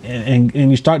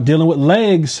and you start dealing with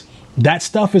legs, that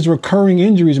stuff is recurring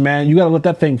injuries, man. You got to let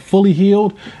that thing fully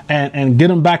healed and get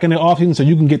them back in the offseason so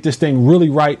you can get this thing really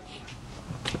right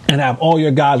and have all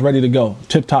your guys ready to go,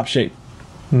 tip-top shape.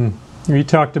 You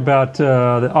talked about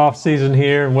the offseason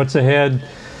here and what's ahead.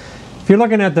 If you're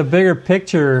looking at the bigger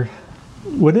picture,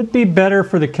 would it be better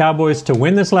for the Cowboys to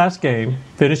win this last game,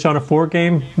 finish on a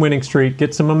 4-game winning streak,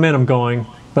 get some momentum going,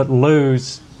 but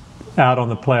lose out on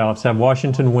the playoffs, have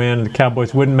Washington win, and the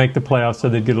Cowboys wouldn't make the playoffs, so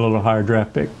they'd get a little higher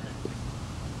draft pick?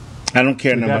 I don't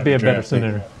care about the draft pick.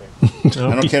 I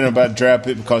don't care about the draft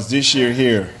pick because this year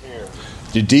here,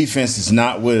 the defense is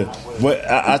not with what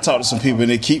I talk to some people and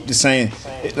they keep saying,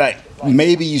 like,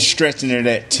 maybe you're stretching it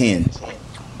at 10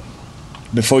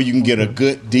 before you can get a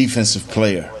good defensive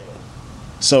player.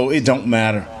 So it don't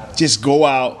matter. Just go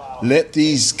out, let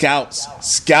these scouts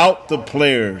scout the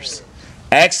players,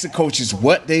 ask the coaches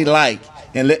what they like,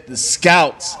 and let the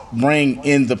scouts bring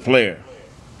in the player.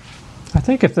 I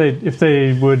think if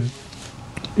they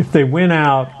win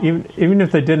out, even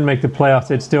if they didn't make the playoffs,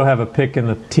 they'd still have a pick in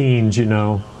the teens, you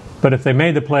know. But if they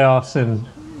made the playoffs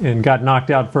and got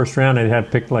knocked out first round, they'd have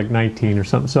picked like 19 or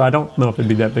something. So I don't know if it'd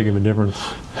be that big of a difference.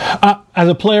 As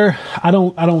a player, I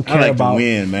don't care I like about to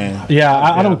win, man. Yeah,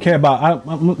 I don't care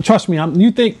about. Trust me,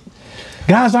 you think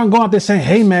guys aren't going out there saying,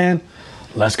 "Hey, man,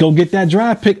 let's go get that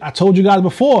draft pick." I told you guys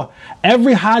before,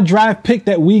 every high draft pick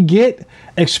that we get,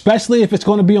 especially if it's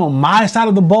going to be on my side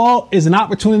of the ball, is an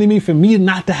opportunity for me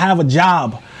not to have a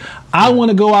job. I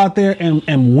want to go out there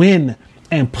and win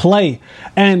and play.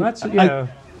 And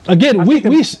again, we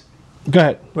go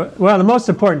ahead. Well, the most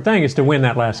important thing is to win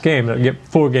that last game, to get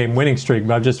 4-game winning streak.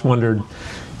 But I just wondered,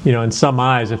 you know, in some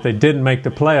eyes, if they didn't make the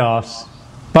playoffs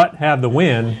but have the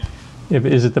win,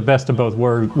 is it the best of both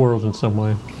worlds in some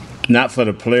way? Not for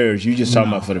the players. You just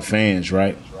talking about for the fans,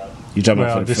 right? You talking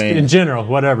about for the fans in general,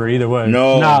 whatever, either way.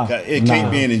 No, it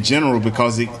can't be in general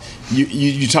because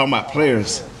you talking about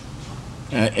players.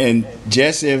 And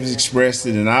Jesse has expressed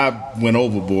it, and I went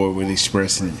overboard with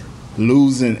expressing it.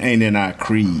 Losing ain't in our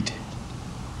creed.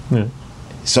 Yeah.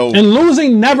 So and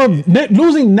losing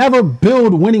never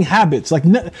build winning habits. Like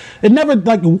it never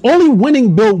only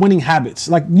winning build winning habits.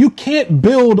 Like you can't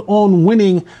build on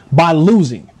winning by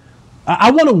losing.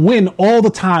 I want to win all the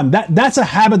time. That's a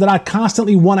habit that I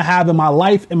constantly want to have in my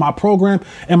life, in my program,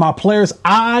 and my players.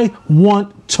 I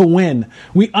want to win.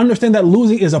 We understand that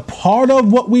losing is a part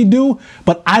of what we do,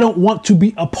 but I don't want to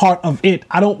be a part of it.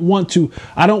 I don't want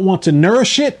to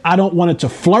nourish it. I don't want it to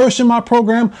flourish in my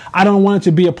program. I don't want it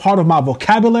to be a part of my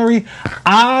vocabulary.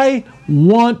 I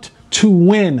want to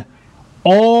win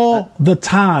all the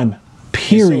time.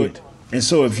 Period. And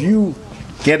so if you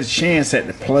get a chance at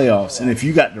the playoffs, and if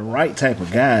you got the right type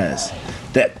of guys,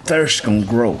 that thirst gonna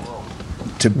grow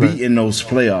to be in those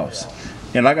playoffs.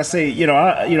 And like I say,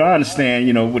 I understand,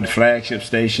 with the flagship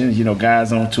stations,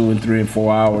 guys on 2 and 3 and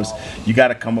 4 hours, you got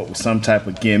to come up with some type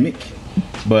of gimmick.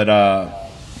 But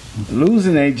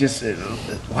losing ain't just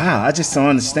I just don't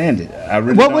understand it. I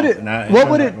really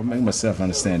don't. Make myself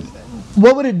understand it.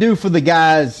 What would it do for the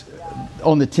guys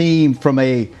on the team from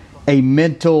a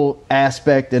mental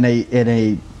aspect and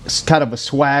a kind of a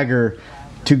swagger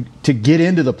to get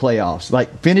into the playoffs,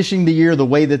 like finishing the year the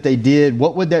way that they did?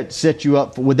 What would that set you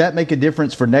up for? Would that make a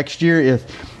difference for next year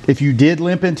if you did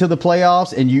limp into the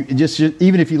playoffs and you just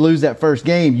even if you lose that first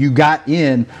game, you got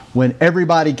in when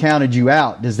everybody counted you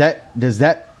out? Does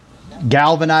that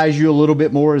galvanize you a little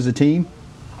bit more as a team?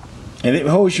 And it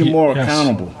holds you more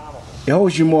accountable. It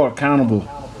holds you more accountable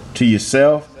to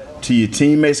yourself, to your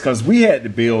teammates, because we had to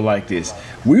build like this.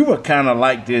 We were kind of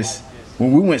like this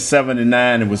when we went 7-9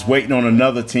 and was waiting on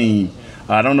another team.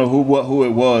 I don't know who it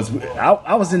was.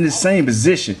 I was in the same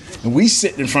position, and we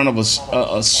sitting in front of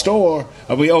a store.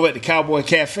 We over at the Cowboy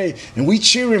Cafe, and we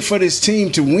cheering for this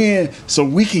team to win so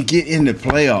we can get in the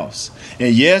playoffs.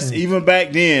 And yes, even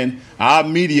back then, our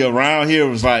media around here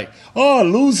was like, "Oh,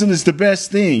 losing is the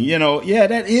best thing." Yeah,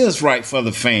 that is right for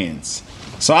the fans.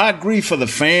 So I agree for the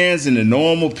fans and the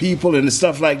normal people and the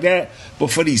stuff like that.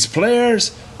 But for these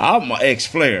players, I'm an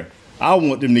ex-player. I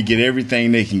want them to get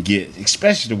everything they can get,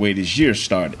 especially the way this year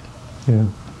started. Yeah.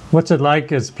 What's it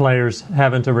like as players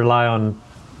having to rely on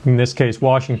in this case,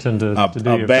 Washington to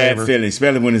do you a bad favor. feeling,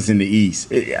 especially when it's in the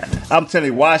East. I'm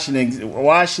telling you, Washington.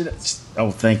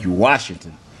 Oh, thank you,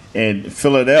 Washington and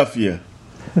Philadelphia.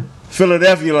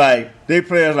 Philadelphia, like, they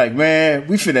players like, man,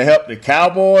 we finna help the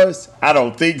Cowboys? I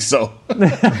don't think so. And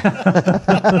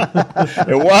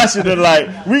Washington,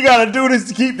 like, we got to do this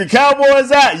to keep the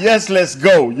Cowboys out? Yes, let's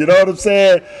go. You know what I'm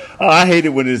saying? Oh, I hate it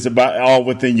when it's about all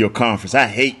within your conference. I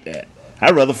hate that.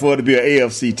 I'd rather for it to be an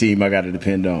AFC team I got to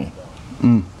depend on.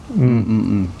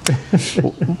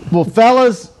 Well,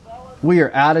 fellas, we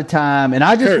are out of time. And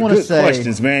I just want to say.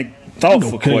 Questions, man.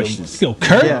 Thoughtful questions. Go,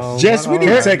 Kurt. Yes. Jess, we need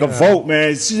to take a vote, man.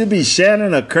 It should be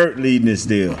Shannon or Kurt leading this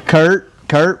deal. Kurt,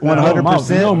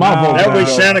 100%. My vote. That way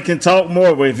Shannon can talk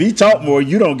more. But if he talk more,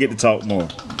 you don't get to talk more.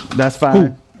 That's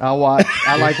fine. I'll watch.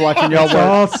 I like watching y'all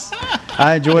work.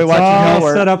 I enjoy watching y'all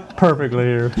work. Set up perfectly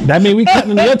here. That means we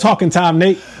cutting into your talking time,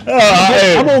 Nate.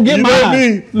 Hey, I'm going to get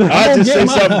mine. I just say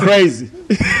something crazy.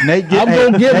 Nate I'm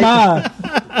going to get mine.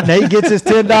 Nate gets his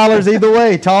 $10 either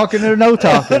way, talking or no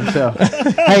talking. So,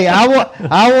 hey, I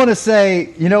want to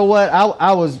say, you know what?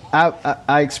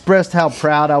 I expressed how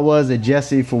proud I was of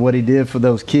Jesse for what he did for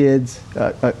those kids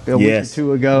a week or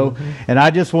two ago, and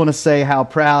I just want to say how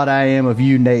proud I am of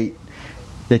you, Nate,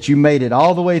 that you made it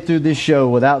all the way through this show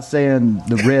without saying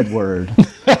the red word.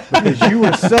 Because you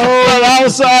were so I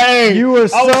was scared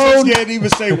to even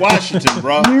say Washington,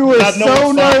 bro. You were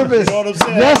so nervous. You know what I'm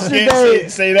saying? Yesterday, I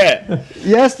can't say that.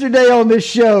 Yesterday on this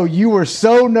show, you were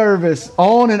so nervous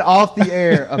on and off the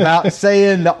air about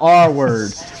saying the R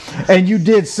word. And you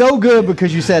did so good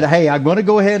because you said, hey, I'm going to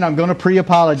go ahead and I'm going to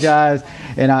pre-apologize.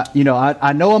 And I know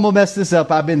I'm going to mess this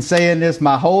up. I've been saying this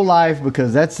my whole life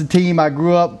because that's the team I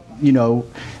grew up,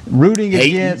 rooting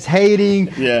against, hating,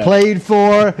 played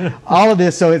for, all of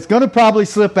this. So it's going to probably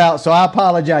slip out. So I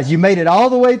apologize. You made it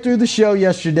all the way through the show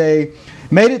yesterday,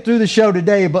 made it through the show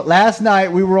today. But last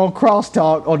night we were on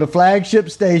Crosstalk on the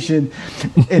flagship station,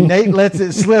 and Nate lets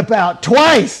it slip out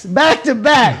twice, back to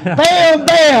back, bam,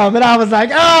 bam. And I was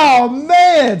like, oh,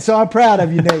 man. So I'm proud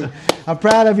of you, Nate. I'm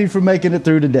proud of you for making it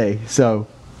through today. So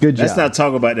good job. Let's not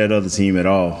talk about that other team at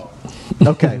all.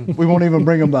 Okay, we won't even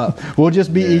bring them up. We'll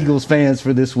just be Eagles fans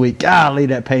for this week. Golly,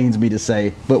 that pains me to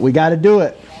say, but we got to do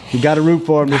it. We got to root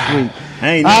for them this week. I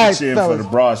ain't never cheering for the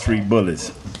Broad Street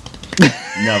Bullets.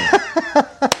 Never.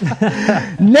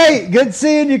 Nate, good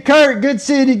seeing you. Kurt, good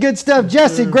seeing you. Good stuff.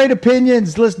 Jesse, great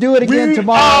opinions. Let's do it again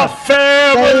tomorrow.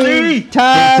 Family. Same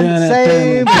time,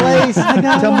 same place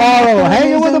tomorrow.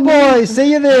 Hanging with the boys.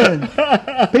 See you then.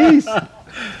 Peace.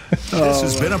 This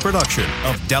has been a production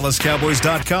of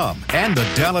DallasCowboys.com and the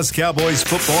Dallas Cowboys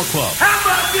Football Club. How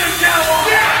about this, Dallas?